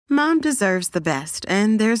Mom deserves the best,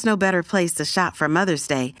 and there's no better place to shop for Mother's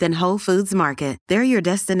Day than Whole Foods Market. They're your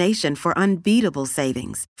destination for unbeatable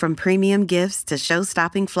savings, from premium gifts to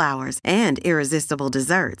show-stopping flowers and irresistible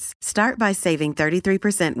desserts. Start by saving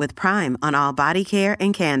 33% with Prime on all body care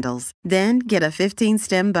and candles. Then get a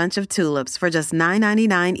 15-stem bunch of tulips for just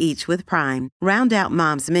 $9.99 each with Prime. Round out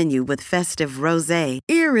Mom's menu with festive rosé,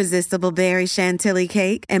 irresistible berry chantilly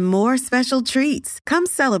cake, and more special treats. Come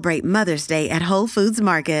celebrate Mother's Day at Whole Foods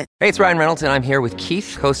Market. Hey, it's Ryan Reynolds, and I'm here with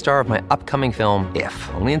Keith, co-star of my upcoming film, If,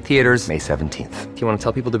 only in theaters May 17th. Do you want to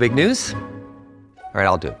tell people the big news? All right,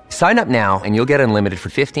 I'll do it. Sign up now and you'll get unlimited for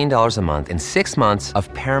 $15 a month and 6 months of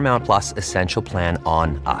Paramount Plus Essential Plan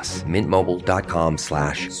on us.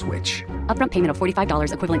 MintMobile.com/switch. Upfront payment of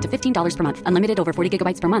 $45 equivalent to $15 per month. Unlimited over 40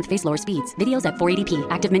 gigabytes per month. Face lower speeds. Videos at 480p.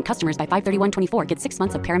 Active Mint customers by 531.24 get 6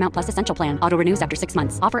 months of Paramount Plus Essential Plan. Auto renews after 6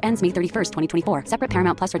 months. Offer ends May 31st, 2024. Separate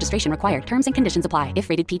Paramount Plus registration required. Terms and conditions apply if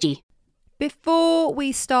rated PG. Before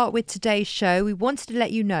we start with today's show, we wanted to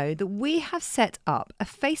let you know that we have set up a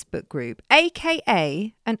Facebook group,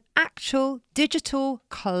 aka an actual digital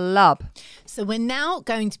club. So we're now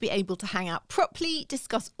going to be able to hang out properly,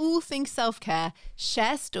 discuss all things self-care,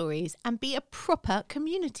 share stories, and be a proper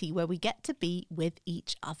community where we get to be with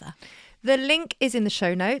each other. The link is in the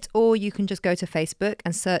show notes, or you can just go to Facebook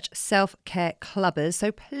and search Self-Care Clubbers.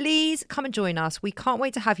 So please come and join us. We can't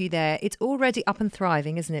wait to have you there. It's already up and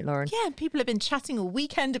thriving, isn't it, Lauren? Yeah, people have been chatting all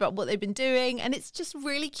weekend about what they've been doing, and it's just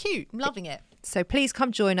really cute. I'm loving it. So please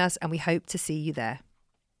come join us, and we hope to see you there.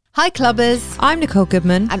 Hi, Clubbers. I'm Nicole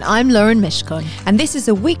Goodman. And I'm Lauren Mishkon. And this is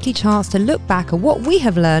a weekly chance to look back at what we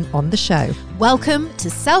have learned on the show. Welcome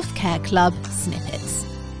to Self-Care Club Snippets.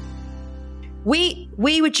 We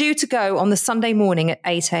were due to go on the Sunday morning at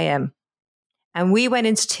 8 a.m. and we went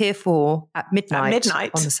into Tier 4 at midnight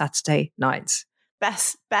on the Saturday night.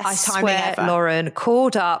 Best I timing swear, ever. Lauren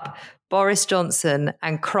called up Boris Johnson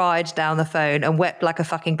and cried down the phone and wept like a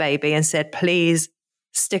fucking baby and said, please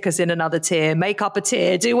stick us in another tier, make up a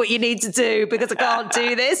tier, do what you need to do because I can't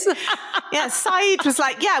do this. Yeah, Saeed was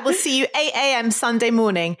like, yeah, we'll see you 8 a.m. Sunday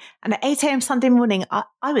morning. And at 8 a.m. Sunday morning,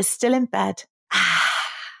 I was still in bed.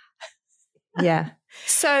 Yeah.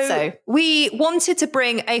 So we wanted to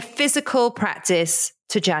bring a physical practice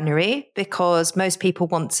to January because most people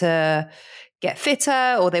want to get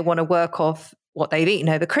fitter or they want to work off what they've eaten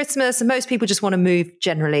over Christmas. And most people just want to move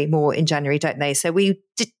generally more in January, don't they? So we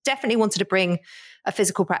definitely wanted to bring a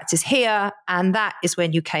physical practice here. And that is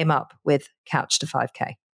when you came up with Couch to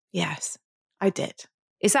 5K. Yes, I did.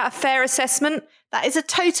 Is that a fair assessment? That is a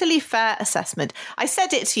totally fair assessment. I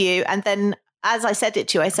said it to you, and then as I said it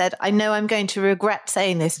to you, I said, I know I'm going to regret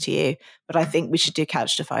saying this to you, but I think we should do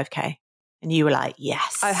Couch to 5K. And you were like,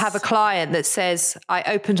 yes. I have a client that says, I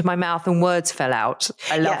opened my mouth and words fell out.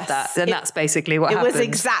 I love that. And that's basically what happened. It was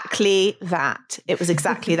exactly that. It was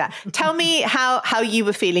exactly that. Tell me how you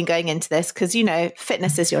were feeling going into this, because, you know,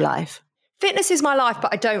 fitness is your life. Fitness is my life,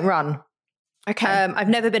 but I don't run. Okay. I've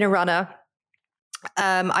never been a runner.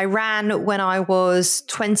 I ran when I was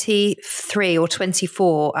 23 or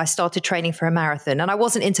 24. I started training for a marathon, and I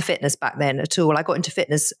wasn't into fitness back then at all. I got into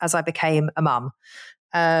fitness as I became a mum.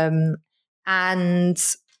 And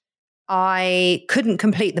I couldn't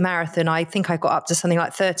complete the marathon. I think I got up to something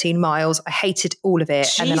like 13 miles. I hated all of it.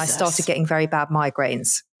 Jesus. And then I started getting very bad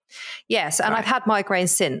migraines. Yes. And I've had migraines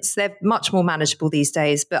since. They're much more manageable these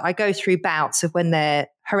days, but I go through bouts of when they're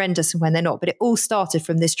horrendous and when they're not. But it all started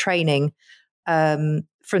from this training, from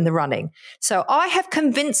the running. So I have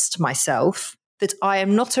convinced myself that I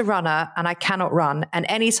am not a runner and I cannot run. And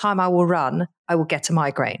anytime I will run, I will get a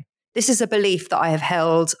migraine. This is a belief that I have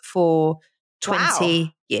held for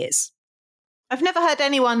 20 years. I've never heard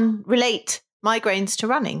anyone relate migraines to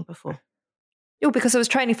running before. Oh, because I was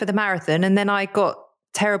training for the marathon and then I got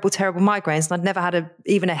terrible migraines and I'd never had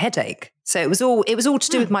even a headache. So it was all to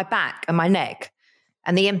do with my back and my neck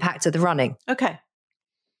and the impact of the running. Okay.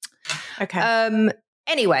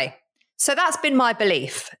 Anyway, so that's been my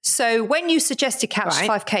belief. So when you suggested Couch to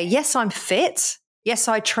 5K, yes, I'm fit. Yes,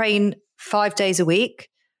 I train 5 days a week,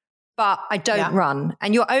 but I don't run.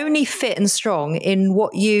 And you're only fit and strong in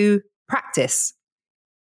what you practice.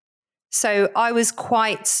 So I was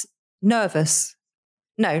quite nervous.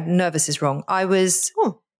 No, nervous is wrong. I was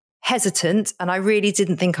hesitant and I really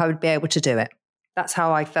didn't think I would be able to do it. That's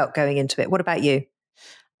how I felt going into it. What about you?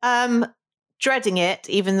 Dreading it,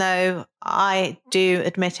 even though I do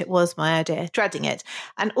admit it was my idea, dreading it.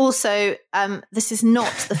 And also, this is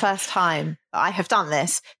not the first time I have done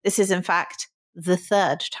this. This is, in fact, the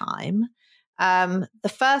third time. The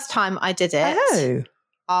first time I did it,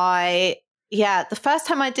 the first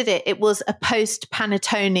time I did it, it was a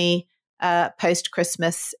post-Panettone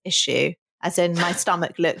post-Christmas issue, as in my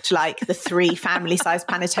stomach looked like the 3 family-sized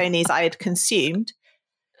Panettones I had consumed.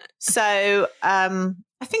 So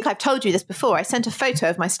I think I've told you this before. I sent a photo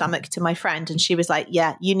of my stomach to my friend and she was like,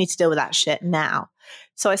 yeah, you need to deal with that shit now.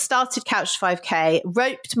 So I started Couch to 5K,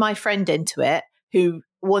 roped my friend into it who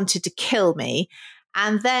wanted to kill me,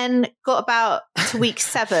 and then got about to week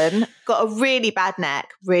 7, got a really bad neck,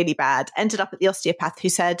 really bad, ended up at the osteopath who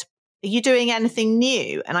said, are you doing anything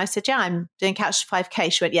new? And I said, yeah, I'm doing Couch to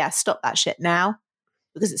 5K. She went, yeah, stop that shit now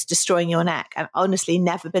because it's destroying your neck. And honestly,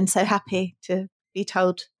 never been so happy to be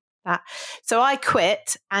told that. So I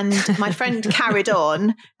quit and my friend carried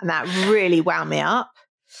on, and that really wound me up.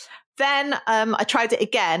 Then I tried it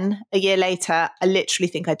again a year later. I literally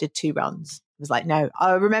think I did 2 runs. I was like, no,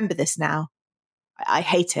 I remember this now. I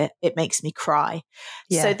hate it. It makes me cry.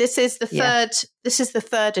 Yeah. So this is the third. This is the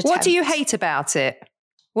third attempt. What do you hate about it?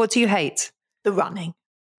 What do you hate? The running.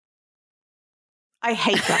 I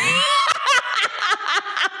hate running.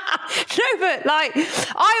 No, but like,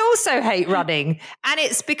 I also hate running, and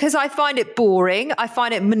it's because I find it boring. I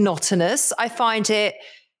find it monotonous. I find it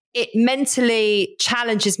mentally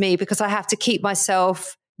challenges me because I have to keep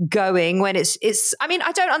myself going when it's, I mean,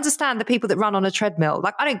 I don't understand the people that run on a treadmill.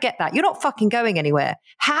 Like, I don't get that. You're not fucking going anywhere.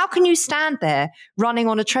 How can you stand there running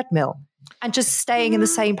on a treadmill and just staying in the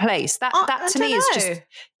same place? That to me is just,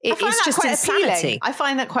 it's just insanity. Appealing. I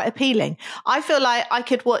find that quite appealing. I feel like I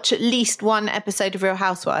could watch at least 1 episode of Real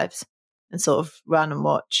Housewives and sort of run and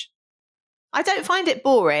watch. I don't find it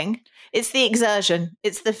boring. It's the exertion.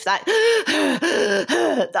 It's the fact,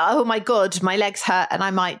 oh my God, my legs hurt and I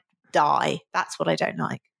might die. That's what I don't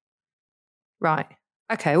like. Right.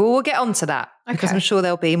 Okay. Well, we'll get on to that because I'm sure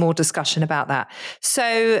there'll be more discussion about that.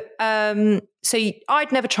 So,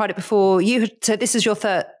 I'd never tried it before. So this is your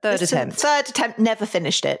third attempt. Third attempt, never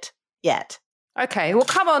finished it yet. Okay, well,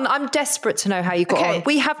 come on. I'm desperate to know how you got on.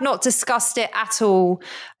 We have not discussed it at all.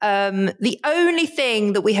 The only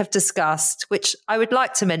thing that we have discussed, which I would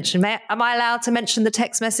like to mention, am I allowed to mention the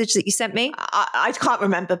text message that you sent me? I can't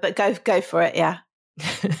remember, but go for it, yeah.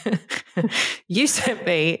 You sent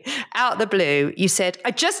me out the blue. You said,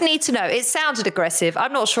 I just need to know. It sounded aggressive.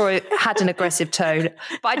 I'm not sure it had an aggressive tone,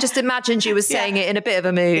 but I just imagined you were saying it in a bit of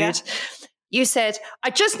a mood. Yeah. You said, I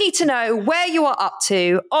just need to know where you are up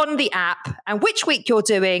to on the app and which week you're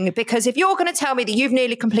doing, because if you're going to tell me that you've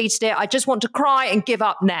nearly completed it, I just want to cry and give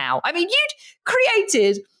up now. I mean, you'd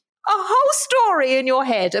created a whole story in your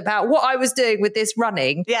head about what I was doing with this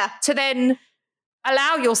running to then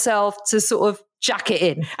allow yourself to sort of jack it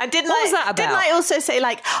in. And what was that about? Didn't I also say,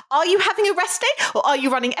 like, are you having a rest day or are you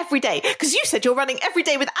running every day? Because you said you're running every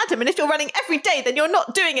day with Adam, and if you're running every day, then you're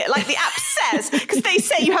not doing it like the app says, because they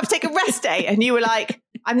say you have to take a rest day. And you were like,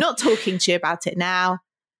 I'm not talking to you about it now.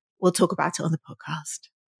 We'll talk about it on the podcast.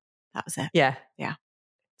 That was it. Yeah. Yeah.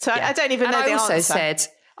 So I don't even know the answer.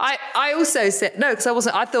 I also said, no, because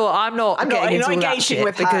I thought I'm not engaging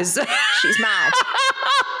with her because she's mad.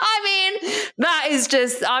 I mean, that is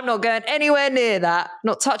just, I'm not going anywhere near that,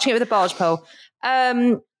 not touching it with a barge pole.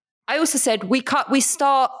 I also said we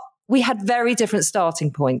had very different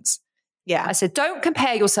starting points. Yeah. I said, don't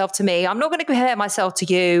compare yourself to me. I'm not going to compare myself to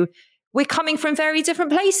you. We're coming from very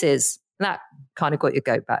different places. And that kind of got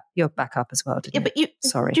your back up as well, didn't it? Yeah, but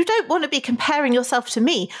sorry. You don't want to be comparing yourself to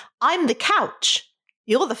me. I'm the couch.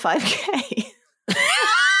 You're the 5K.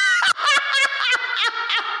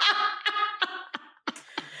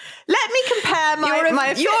 Let me compare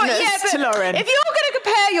my fitness to Lauren. If you're going to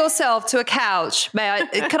compare yourself to a couch,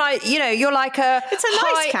 you're like it's a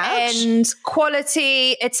high-end,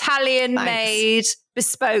 quality, Italian-made,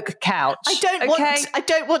 bespoke couch. I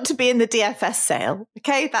don't want to be in the DFS sale.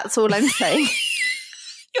 Okay, that's all I'm saying.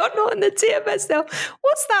 You're not in the DFS sale.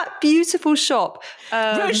 What's that beautiful shop?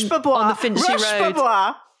 Roche-Beaubois. On the Finchley Road.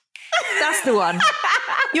 Roche-Beaubois. That's the one.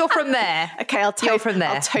 You're from there. Okay, I'll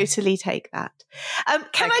totally take that.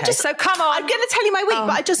 So come on. I'm going to tell you my week,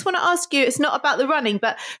 but I just want to ask you, it's not about the running,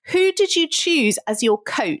 but who did you choose as your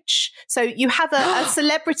coach? So you have a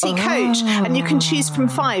celebrity coach and you can choose from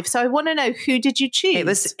 5. So I want to know, who did you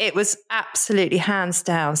choose? It was absolutely hands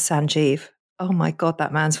down Sanjeev. Oh my God,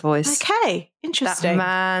 that man's voice. Okay, interesting. That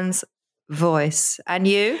man's voice. And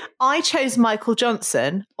you? I chose Michael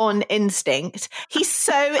Johnson on instinct. He's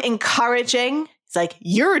so encouraging. It's like,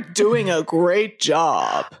 you're doing a great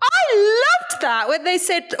job. I loved that when they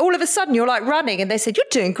said, all of a sudden you're like running and they said, you're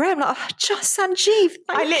doing great. I'm like, just Sanjeev.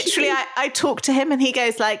 I talked to him and he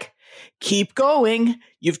goes like, keep going.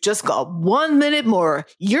 You've just got 1 minute more.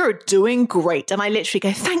 You're doing great. And I literally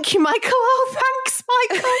go, thank you, Michael. Oh, thanks,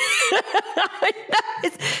 Michael. I know.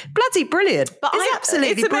 It's bloody brilliant. But it's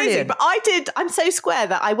absolutely brilliant. But I'm so square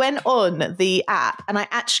that I went on the app and I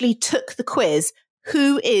actually took the quiz.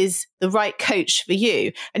 Who is the right coach for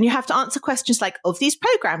you? And you have to answer questions like, of these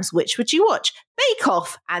programs, which would you watch? Bake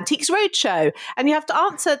Off, Antiques Roadshow. And you have to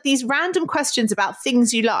answer these random questions about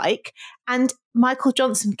things you like. And Michael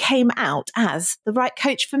Johnson came out as the right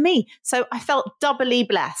coach for me. So I felt doubly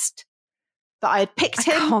blessed that I had picked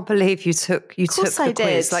him. I can't believe you took the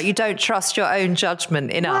quiz. Like, you don't trust your own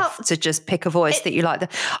judgment enough to just pick a voice that you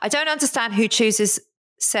like. I don't understand who chooses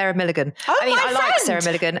Sarah Milligan. I like Sarah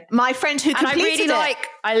Milligan. My friend who completed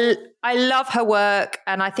I love her work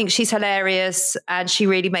and I think she's hilarious and she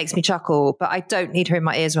really makes me chuckle, but I don't need her in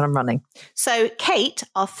my ears when I'm running. So Kate,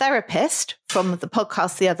 our therapist from the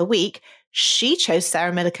podcast the other week, she chose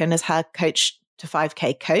Sarah Milligan as her coach to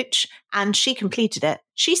 5K coach and she completed it.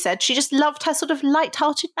 She said she just loved her sort of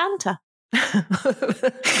light-hearted banter.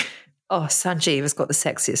 Oh, Sanjeev has got the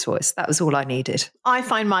sexiest voice. That was all I needed. I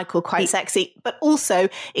find Michael quite sexy, but also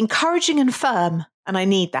encouraging and firm. And I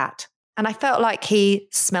need that. And I felt like he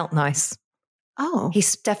smelt nice. Oh. He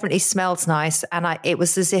definitely smells nice. And it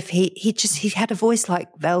was as if he had a voice like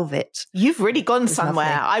velvet. You've really gone somewhere.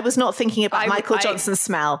 Lovely. I was not thinking about Michael Johnson's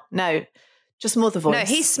smell. No, just more the voice. No,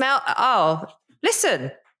 he smelled. Oh,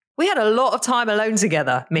 listen. We had a lot of time alone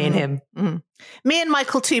together, me and him. Mm. Me and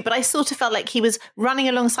Michael too, but I sort of felt like he was running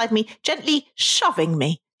alongside me, gently shoving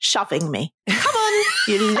me. Come on,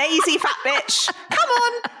 you lazy fat bitch. Come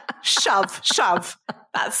on. Shove.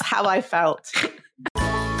 That's how I felt.